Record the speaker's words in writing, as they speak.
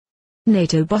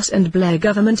NATO boss and Blair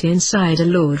government insider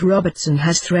Lord Robertson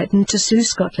has threatened to sue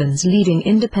Scotland's leading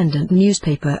independent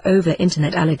newspaper over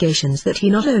internet allegations that he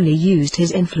not only used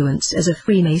his influence as a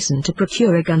Freemason to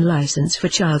procure a gun license for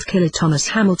child killer Thomas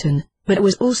Hamilton, but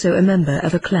was also a member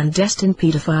of a clandestine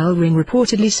paedophile ring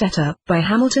reportedly set up by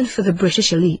Hamilton for the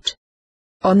British elite.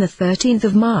 On the 13th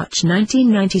of March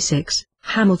 1996,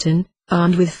 Hamilton,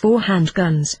 armed with 4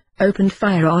 handguns, opened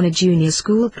fire on a junior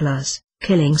school class,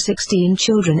 killing 16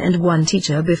 children and 1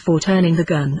 teacher before turning the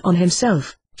gun on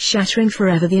himself, shattering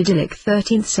forever the idyllic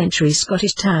 13th-century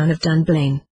Scottish town of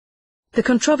Dunblane. The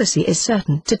controversy is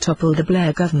certain to topple the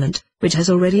Blair government, which has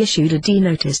already issued a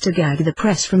D-notice to gag the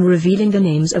press from revealing the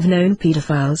names of known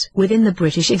paedophiles within the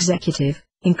British executive,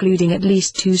 including at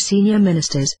least 2 senior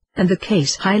ministers, and the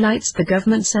case highlights the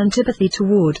government's antipathy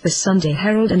toward the Sunday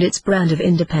Herald and its brand of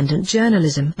independent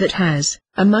journalism that has,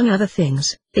 among other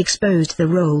things, exposed the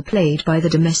role played by the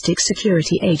Domestic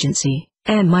Security Agency,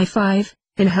 MI5,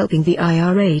 in helping the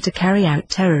IRA to carry out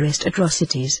terrorist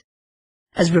atrocities.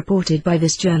 As reported by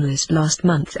this journalist last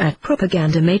month at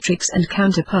Propaganda Matrix and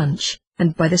Counterpunch,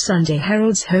 and by the Sunday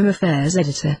Herald's Home Affairs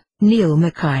editor, Neil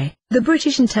Mackay, the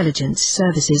British intelligence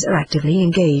services are actively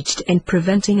engaged in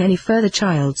preventing any further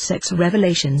child sex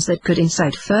revelations that could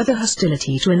incite further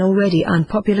hostility to an already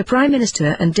unpopular Prime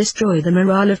Minister and destroy the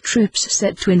morale of troops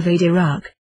set to invade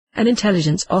Iraq. An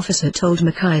intelligence officer told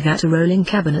Mackay that a rolling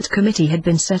cabinet committee had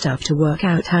been set up to work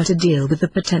out how to deal with the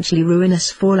potentially ruinous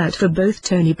fallout for both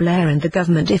Tony Blair and the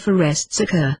government if arrests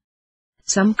occur.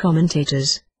 Some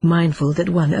commentators, mindful that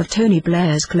one of Tony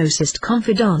Blair's closest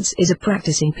confidants is a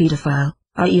practicing paedophile,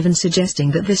 are even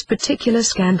suggesting that this particular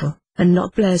scandal, and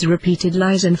not Blair's repeated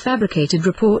lies and fabricated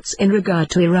reports in regard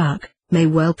to Iraq, may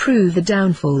well prove the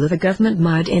downfall of a government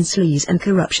mired in sleaze and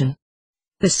corruption.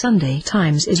 The Sunday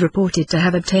Times is reported to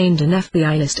have obtained an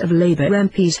FBI list of Labour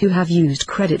MPs who have used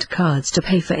credit cards to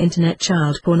pay for internet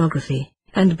child pornography,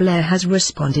 and Blair has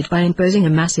responded by imposing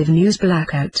a massive news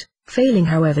blackout, failing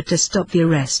however to stop the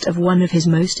arrest of one of his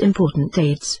most important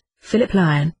aides, Philip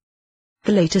Lyon.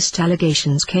 The latest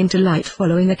allegations came to light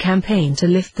following a campaign to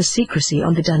lift the secrecy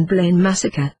on the Dunblane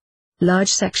massacre.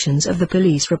 Large sections of the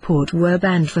police report were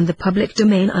banned from the public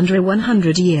domain under a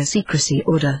 100-year secrecy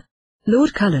order.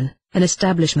 Lord Cullen, an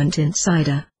establishment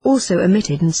insider, also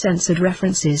omitted and censored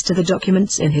references to the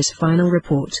documents in his final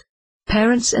report.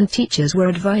 Parents and teachers were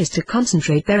advised to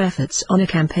concentrate their efforts on a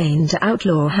campaign to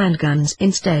outlaw handguns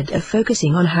instead of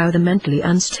focusing on how the mentally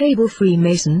unstable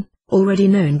Freemason, already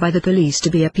known by the police to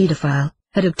be a paedophile,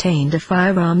 had obtained a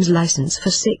firearms license for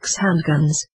 6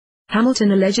 handguns.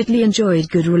 Hamilton allegedly enjoyed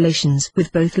good relations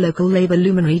with both local Labour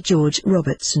luminary George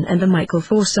Robertson and the Michael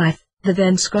Forsyth, the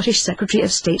then Scottish Secretary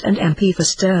of State and MP for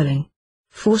Stirling.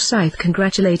 Forsyth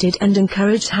congratulated and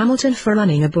encouraged Hamilton for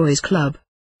running a boys' club.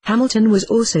 Hamilton was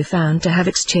also found to have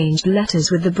exchanged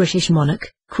letters with the British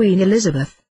monarch, Queen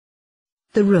Elizabeth.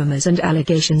 The rumours and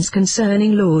allegations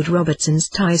concerning Lord Robertson's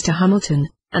ties to Hamilton,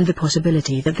 and the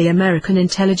possibility that the American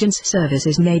intelligence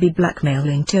services may be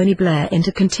blackmailing Tony Blair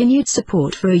into continued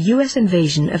support for a U.S.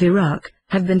 invasion of Iraq,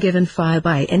 have been given fire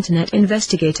by Internet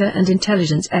investigator and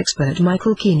intelligence expert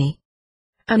Michael Keeney.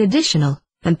 An additional,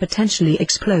 and potentially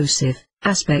explosive,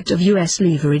 aspect of U.S.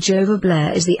 leverage over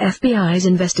Blair is the FBI's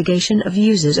investigation of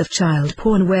users of child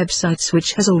porn websites,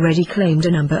 which has already claimed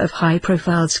a number of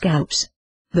high-profile scalps.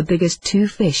 The biggest 2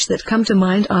 fish that come to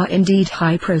mind are indeed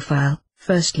high-profile.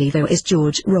 Firstly though is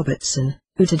George Robertson,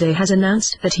 who today has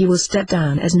announced that he will step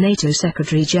down as NATO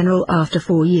Secretary-General after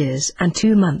 4 years and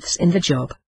 2 months in the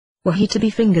job. Were he to be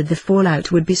fingered, the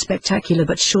fallout would be spectacular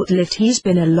but short-lived. He's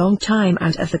been a long time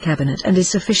out of the cabinet and is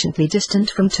sufficiently distant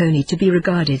from Tony to be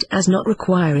regarded as not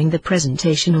requiring the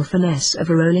presentational finesse of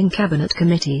a rolling cabinet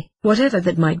committee, whatever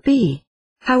that might be.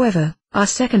 However, our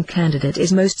second candidate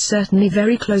is most certainly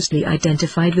very closely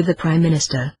identified with the Prime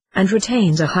Minister, and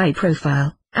retains a high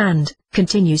profile, and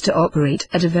continues to operate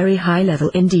at a very high level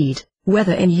indeed,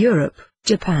 whether in Europe,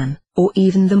 Japan, or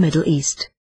even the Middle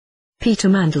East. Peter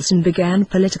Mandelson began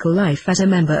political life as a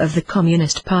member of the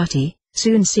Communist Party,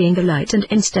 soon seeing the light and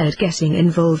instead getting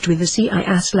involved with the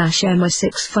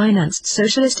CIA/MI6-financed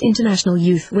Socialist International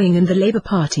Youth Wing and the Labour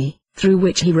Party, through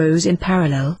which he rose in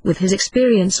parallel with his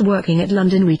experience working at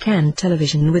London weekend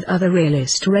television with other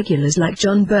realist regulars like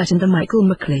John Burt and the Michael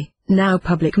Maclay, now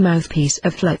public mouthpiece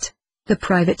of FLUT, the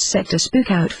private sector spook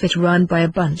outfit run by a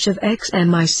bunch of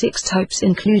ex-MI6 types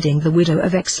including the widow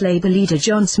of ex-Labour leader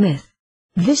John Smith.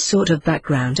 This sort of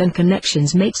background and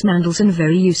connections makes Mandelson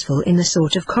very useful in the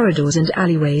sort of corridors and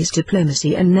alleyways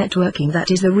diplomacy and networking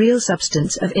that is the real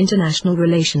substance of international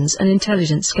relations and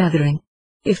intelligence gathering.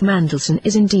 If Mandelson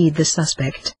is indeed the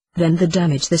suspect, then the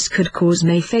damage this could cause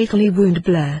may fatally wound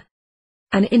Blair.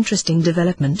 An interesting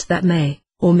development that may,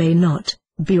 or may not,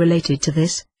 be related to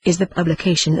this, is the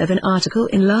publication of an article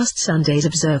in last Sunday's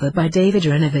Observer by David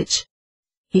Aaronovitch.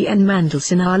 He and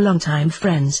Mandelson are longtime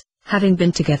friends, having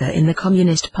been together in the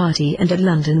Communist Party and at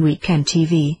London Weekend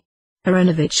TV.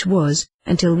 Aaronovitch was,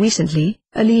 until recently,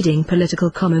 a leading political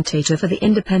commentator for The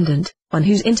Independent, on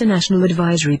whose International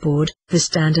Advisory Board, the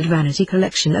standard vanity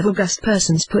collection of august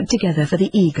persons put together for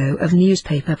the ego of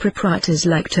newspaper proprietors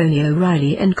like Tony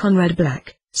O'Reilly and Conrad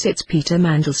Black, sits Peter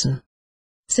Mandelson.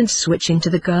 Since switching to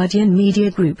the Guardian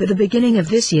Media Group at the beginning of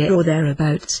this year or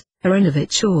thereabouts,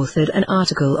 Aaronovitch authored an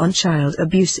article on child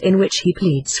abuse in which he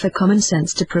pleads for common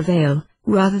sense to prevail,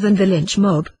 rather than the lynch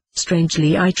mob.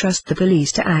 Strangely, I trust the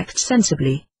police to act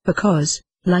sensibly, because,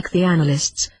 like the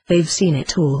analysts, they've seen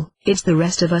it all. It's the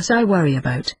rest of us I worry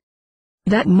about.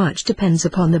 That much depends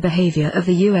upon the behavior of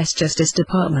the U.S. Justice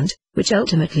Department, which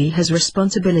ultimately has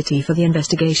responsibility for the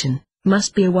investigation,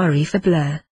 must be a worry for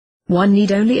Blair. One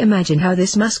need only imagine how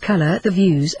this must colour the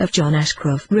views of John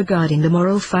Ashcroft regarding the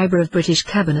moral fibre of British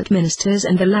cabinet ministers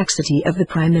and the laxity of the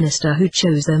Prime Minister who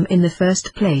chose them in the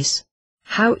first place.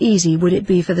 How easy would it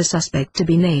be for the suspect to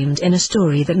be named in a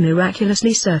story that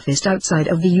miraculously surfaced outside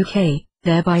of the UK,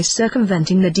 thereby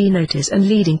circumventing the D-notice and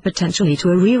leading potentially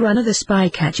to a rerun of the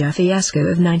Spycatcher fiasco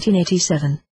of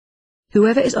 1987.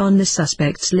 Whoever is on the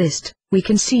suspects list, we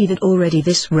can see that already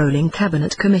this rolling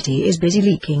cabinet committee is busy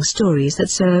leaking stories that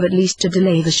serve at least to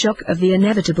delay the shock of the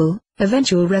inevitable,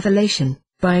 eventual revelation,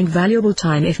 buying valuable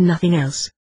time if nothing else.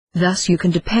 Thus you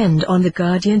can depend on The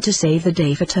Guardian to save the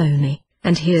day for Tony.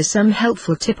 And here's some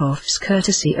helpful tip-offs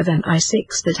courtesy of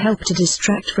MI6 that help to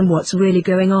distract from what's really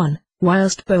going on,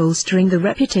 whilst bolstering the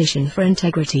reputation for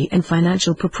integrity and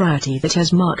financial propriety that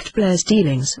has marked Blair's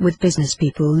dealings with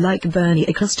businesspeople like Bernie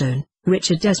Ecclestone,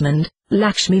 Richard Desmond,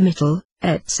 Lakshmi Mittal,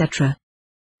 etc.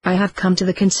 I have come to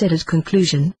the considered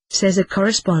conclusion, says a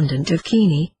correspondent of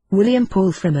Keeney, William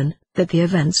Paul Freeman, that the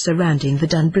events surrounding the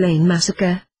Dunblane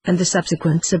massacre, and the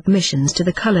subsequent submissions to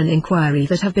the Cullen inquiry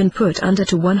that have been put under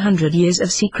to 100 years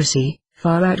of secrecy,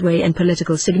 far outweigh in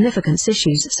political significance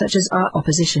issues such as our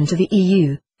opposition to the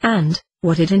EU, and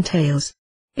what it entails.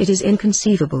 It is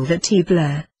inconceivable that T.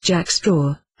 Blair, Jack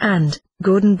Straw, and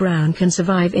Gordon Brown can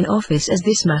survive in office as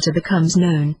this matter becomes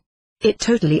known. It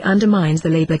totally undermines the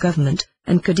Labour government,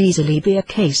 and could easily be a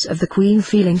case of the Queen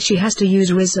feeling she has to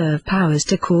use reserve powers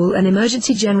to call an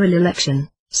emergency general election.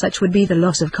 Such would be the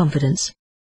loss of confidence.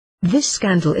 This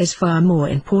scandal is far more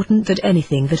important than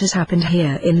anything that has happened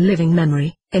here in living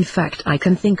memory. In fact, I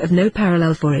can think of no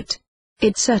parallel for it.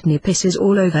 It certainly pisses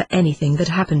all over anything that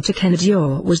happened to Kennedy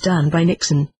or was done by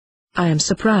Nixon. I am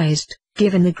surprised,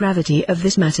 given the gravity of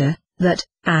this matter, that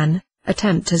an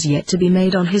attempt has yet to be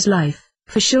made on his life,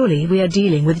 for surely we are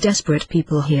dealing with desperate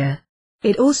people here.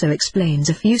 It also explains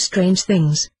a few strange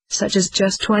things, such as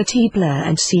just why T. Blair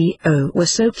and CO were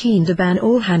so keen to ban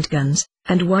all handguns,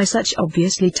 and why such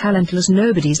obviously talentless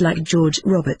nobodies like George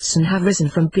Robertson have risen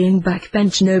from being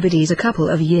backbench nobodies a couple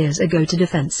of years ago to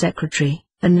Defense Secretary,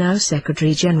 and now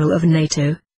Secretary General of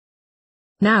NATO.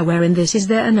 Now wherein this is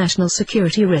there a national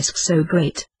security risk so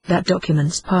great, that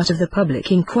documents part of the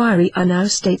public inquiry are now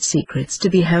state secrets to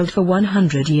be held for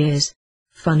 100 years?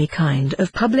 Funny kind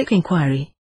of public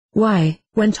inquiry. Why,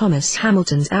 when Thomas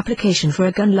Hamilton's application for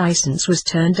a gun license was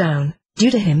turned down,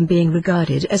 due to him being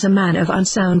regarded as a man of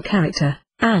unsound character,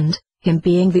 and him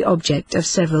being the object of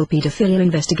several paedophilia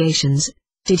investigations,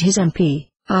 did his MP,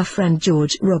 our friend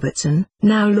George Robertson,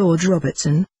 now Lord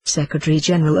Robertson, Secretary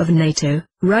General of NATO,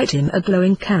 write him a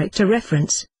glowing character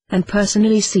reference, and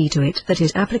personally see to it that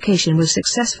his application was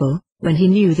successful, when he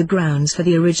knew the grounds for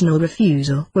the original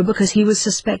refusal were because he was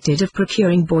suspected of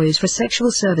procuring boys for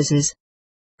sexual services?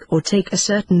 Or take a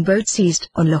certain boat seized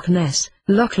on Loch Ness,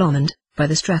 Loch Lomond, by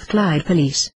the Strathclyde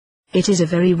police. It is a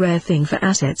very rare thing for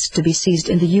assets to be seized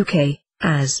in the UK,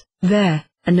 as there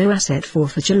are no asset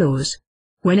forfeiture laws.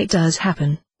 When it does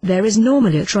happen, there is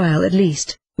normally a trial at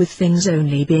least, with things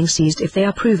only being seized if they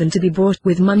are proven to be bought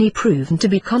with money proven to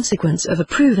be consequence of a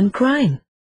proven crime.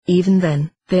 Even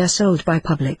then, they are sold by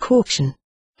public auction.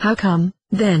 How come,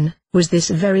 then, was this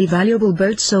very valuable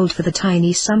boat sold for the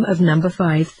tiny sum of number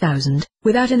 5,000,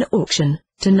 without an auction,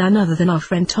 to none other than our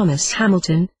friend Thomas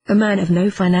Hamilton, a man of no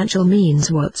financial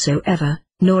means whatsoever,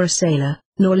 nor a sailor,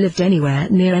 nor lived anywhere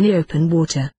near any open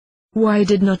water? Why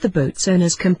did not the boat's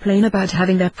owners complain about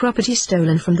having their property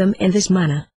stolen from them in this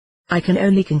manner? I can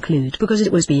only conclude because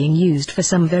it was being used for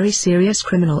some very serious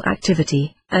criminal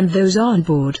activity, and those on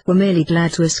board were merely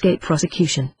glad to escape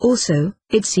prosecution. Also,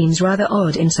 it seems rather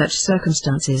odd in such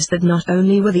circumstances that not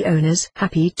only were the owners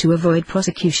happy to avoid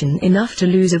prosecution enough to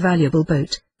lose a valuable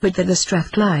boat, but that the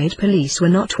Strathclyde police were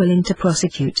not willing to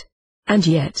prosecute. And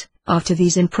yet, after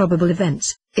these improbable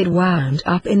events, it wound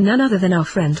up in none other than our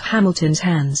friend Hamilton's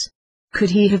hands.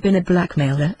 Could he have been a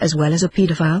blackmailer as well as a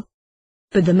paedophile?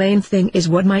 But the main thing is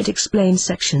what might explain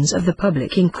sections of the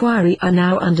public inquiry are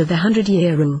now under the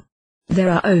 100-year rule. There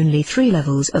are only 3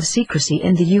 levels of secrecy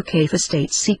in the UK for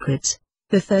state secrets: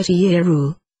 the 30-year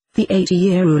rule, the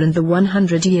 80-year rule and the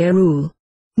 100-year rule.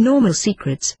 Normal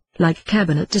secrets, like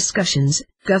cabinet discussions,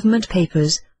 government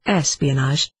papers,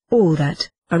 espionage, all that,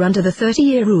 are under the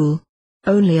 30-year rule.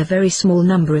 Only a very small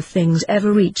number of things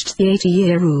ever reached the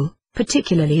 80-year rule,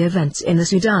 particularly events in the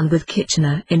Sudan with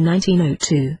Kitchener in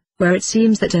 1902, where it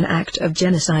seems that an act of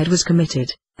genocide was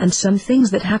committed, and some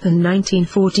things that happened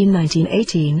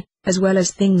 1914-1918, as well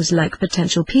as things like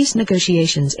potential peace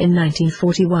negotiations in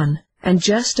 1941, and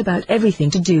just about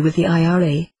everything to do with the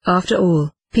IRA. After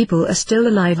all, people are still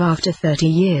alive after 30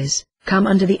 years, come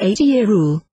under the 80-year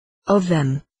rule. Of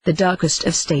them, the darkest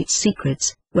of state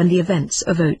secrets, when the events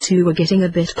of '02 were getting a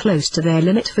bit close to their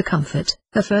limit for comfort,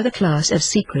 a further class of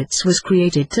secrets was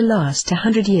created to last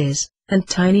 100 years, and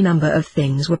tiny number of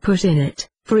things were put in it,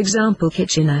 for example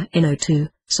Kitchener in '02,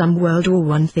 some World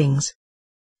War I things.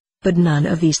 But none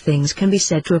of these things can be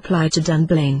said to apply to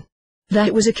Dunblane.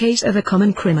 That was a case of a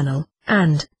common criminal,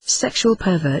 and sexual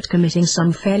pervert committing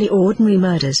some fairly ordinary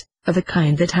murders, of a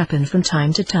kind that happen from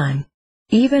time to time.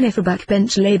 Even if a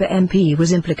backbench Labour MP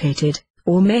was implicated,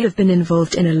 or may have been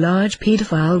involved in a large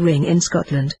paedophile ring in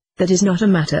Scotland, that is not a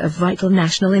matter of vital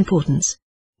national importance.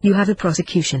 You have a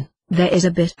prosecution, there is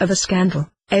a bit of a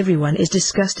scandal, everyone is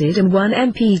disgusted and one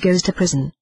MP goes to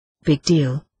prison. Big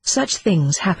deal, such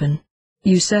things happen.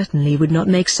 You certainly would not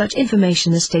make such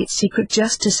information a state secret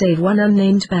just to save one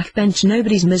unnamed backbench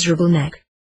nobody's miserable neck.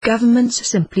 Governments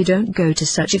simply don't go to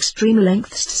such extreme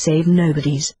lengths to save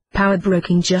nobodies. Power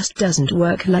broking just doesn't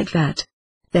work like that.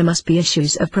 There must be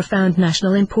issues of profound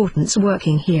national importance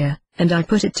working here, and I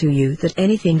put it to you that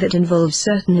anything that involves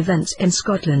certain events in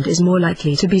Scotland is more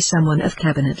likely to be someone of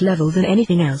cabinet level than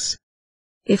anything else.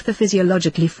 If the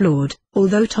physiologically flawed,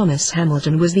 although Thomas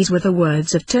Hamilton was, these were the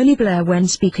words of Tony Blair when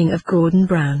speaking of Gordon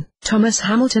Brown. Thomas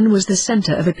Hamilton was the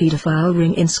centre of a paedophile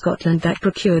ring in Scotland that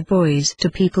procured boys to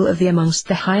people of the amongst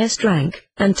the highest rank,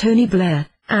 and Tony Blair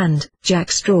and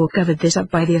Jack Straw covered this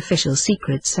up by the Official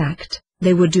Secrets Act.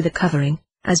 They would do the covering,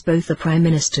 as both the Prime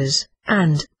Minister's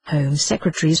and Home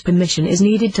Secretary's permission is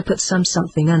needed to put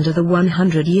something under the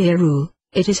 100-year rule.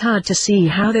 It is hard to see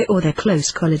how they or their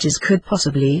close colleagues could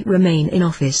possibly remain in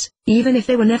office, even if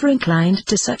they were never inclined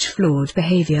to such flawed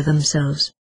behavior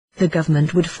themselves. The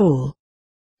government would fall.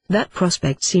 That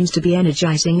prospect seems to be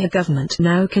energizing a government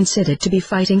now considered to be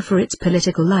fighting for its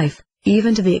political life,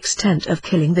 even to the extent of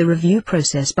killing the review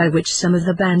process by which some of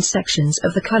the banned sections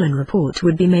of the Cullen Report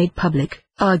would be made public,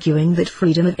 arguing that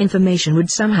freedom of information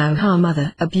would somehow harm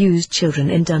other abused children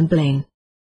in Dunblane.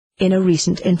 In a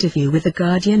recent interview with the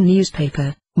Guardian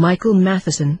newspaper, Michael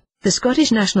Matheson, the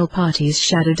Scottish National Party's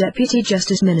Shadow Deputy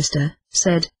Justice Minister,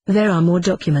 said, "There are more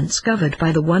documents covered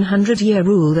by the 100-year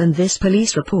rule than this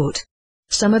police report.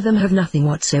 Some of them have nothing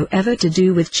whatsoever to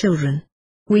do with children.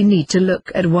 We need to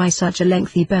look at why such a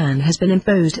lengthy ban has been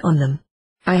imposed on them.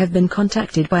 I have been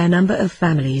contacted by a number of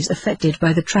families affected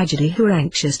by the tragedy who are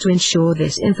anxious to ensure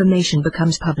this information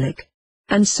becomes public.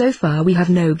 And so far we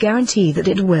have no guarantee that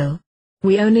it will.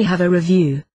 We only have a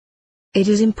review. It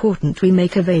is important we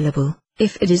make available,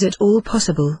 if it is at all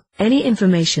possible, any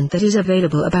information that is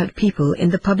available about people in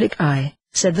the public eye,"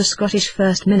 said the Scottish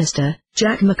First Minister,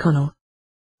 Jack McConnell.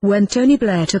 When Tony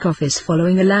Blair took office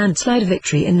following a landslide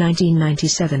victory in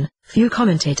 1997, few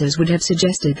commentators would have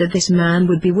suggested that this man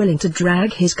would be willing to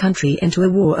drag his country into a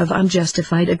war of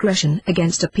unjustified aggression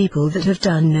against a people that have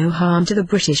done no harm to the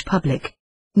British public.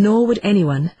 Nor would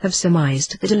anyone have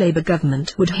surmised that a Labour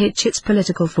government would hitch its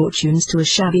political fortunes to a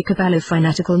shabby cabal of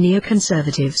fanatical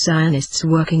neoconservative Zionists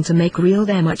working to make real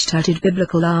their much-touted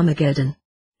biblical Armageddon.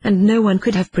 And no one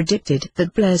could have predicted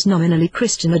that Blair's nominally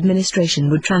Christian administration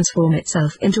would transform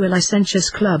itself into a licentious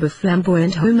club of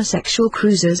flamboyant homosexual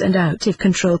cruisers and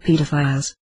out-of-control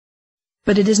paedophiles.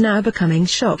 But it is now becoming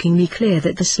shockingly clear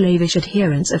that the slavish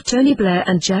adherence of Tony Blair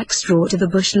and Jack Straw to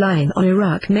the Bush line on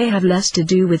Iraq may have less to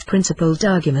do with principled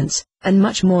arguments, and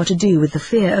much more to do with the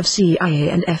fear of CIA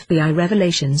and FBI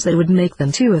revelations that would make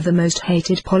them two of the most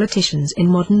hated politicians in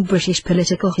modern British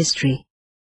political history.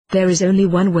 There is only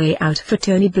one way out for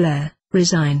Tony Blair: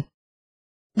 resign.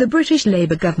 The British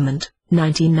Labour government,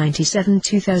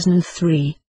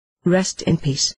 1997-2003. Rest in peace.